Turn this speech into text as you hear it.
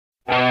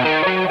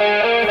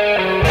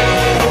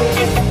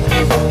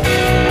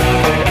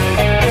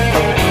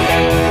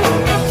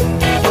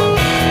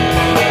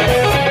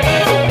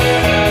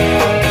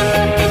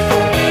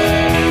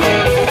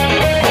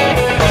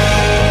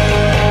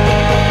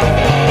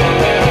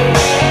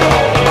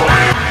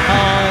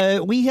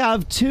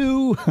have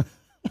two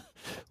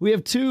we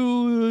have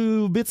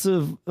two bits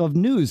of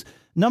news.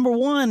 Number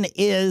one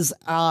is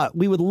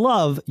we would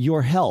love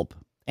your help,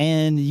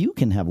 and you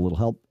can have a little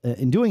help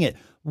in doing it.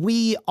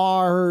 We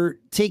are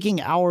taking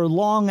our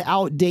long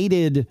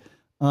outdated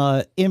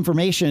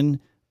information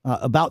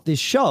about this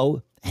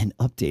show and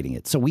updating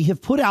it. So we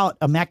have put out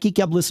a Mac Geek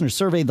Gab listener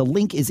survey. The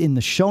link is in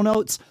the show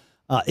notes.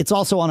 It's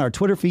also on our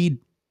Twitter feed.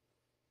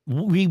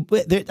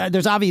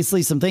 There's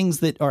obviously some things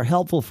that are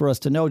helpful for us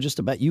to know just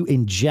about you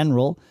in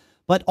general,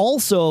 but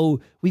also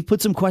we've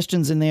put some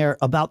questions in there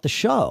about the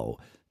show,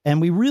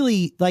 and we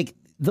really like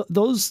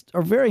those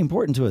are very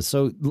important to us.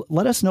 So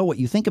let us know what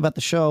you think about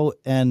the show.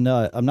 And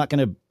I'm not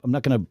gonna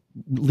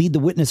lead the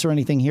witness or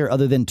anything here,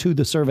 other than to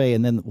the survey,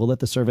 and then we'll let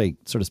the survey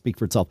sort of speak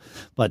for itself.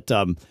 But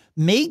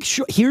make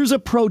sure. Here's a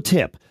pro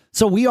tip.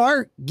 So we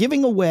are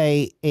giving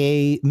away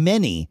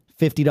many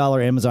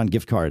 $50 Amazon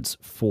gift cards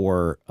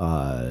for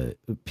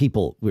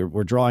people.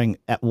 We're drawing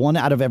at 1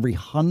 out of every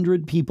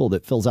 100 people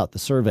that fills out the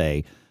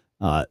survey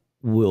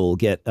will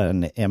get a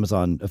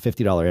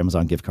 $50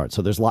 Amazon gift card.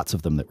 So there's lots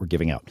of them that we're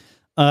giving out.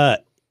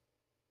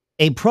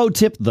 A pro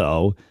tip,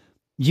 though,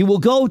 you will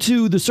go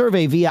to the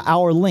survey via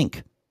our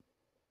link.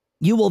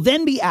 You will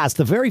then be asked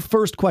the very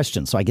first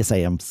question. So I guess I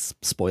am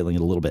spoiling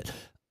it a little bit.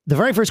 The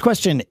very first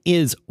question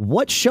is,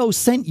 what show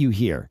sent you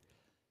here?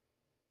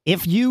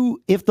 If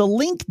the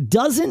link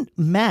doesn't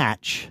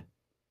match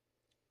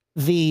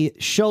the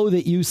show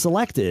that you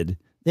selected,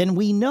 then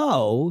we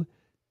know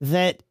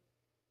that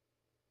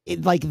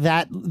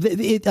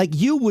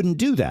you wouldn't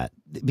do that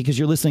because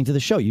you're listening to the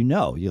show.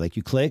 You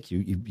click,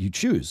 you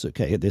choose.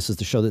 Okay, this is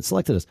the show that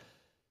selected us.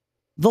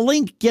 The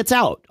link gets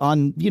out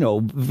on,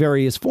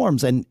 various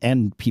forms,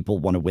 and people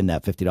want to win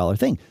that $50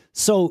 thing.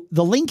 So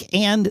the link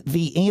and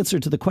the answer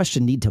to the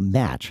question need to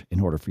match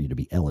in order for you to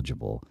be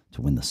eligible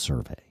to win the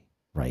survey,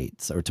 right?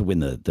 Or to win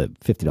the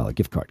 $50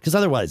 gift card, because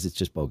otherwise it's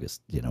just bogus,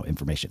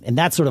 information. And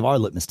that's sort of our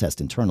litmus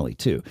test internally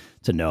too,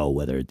 to know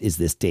whether is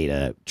this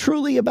data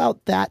truly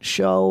about that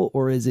show,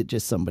 or is it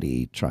just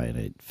somebody trying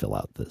to fill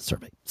out the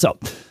survey. So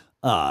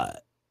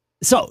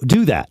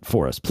do that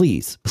for us,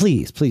 please,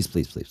 please, please,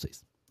 please, please,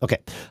 please. Okay.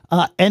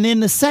 And then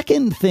the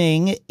second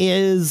thing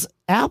is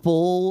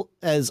Apple,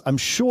 as I'm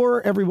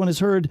sure everyone has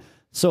heard.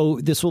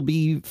 So this will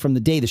be from the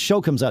day the show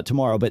comes out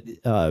tomorrow, but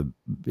I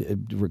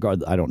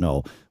don't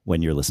know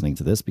when you're listening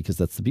to this, because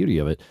that's the beauty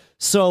of it.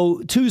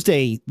 So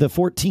Tuesday, the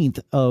 14th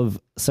of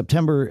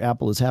September,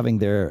 Apple is having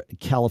their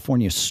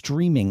California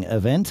streaming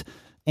event,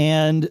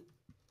 and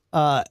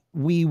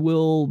we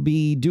will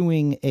be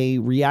doing a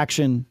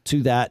reaction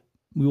to that.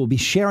 We will be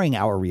sharing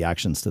our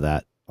reactions to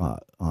that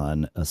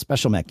on a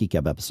special Mac Geek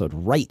Gab episode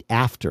right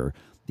after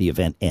the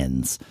event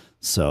ends.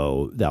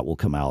 So that will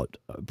come out,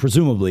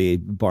 presumably,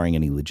 barring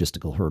any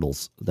logistical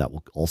hurdles, that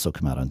will also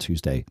come out on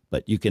Tuesday.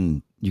 But you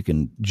can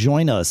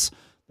join us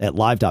at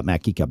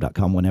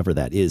live.macgeekgab.com whenever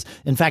that is.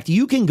 In fact,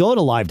 you can go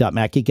to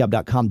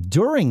live.macgeekgab.com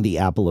during the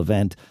Apple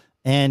event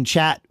and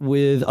chat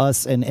with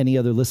us and any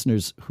other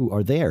listeners who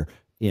are there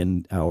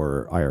in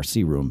our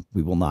IRC room.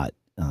 We will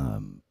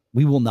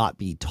not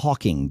be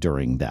talking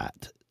during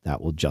that.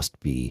 That will just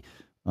be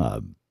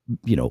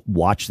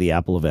watch the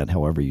Apple event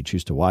however you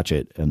choose to watch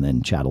it, and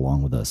then chat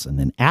along with us. And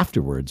then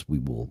afterwards, we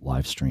will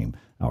live stream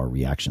our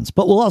reactions.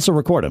 But we'll also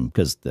record them,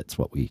 because that's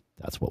what we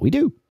do.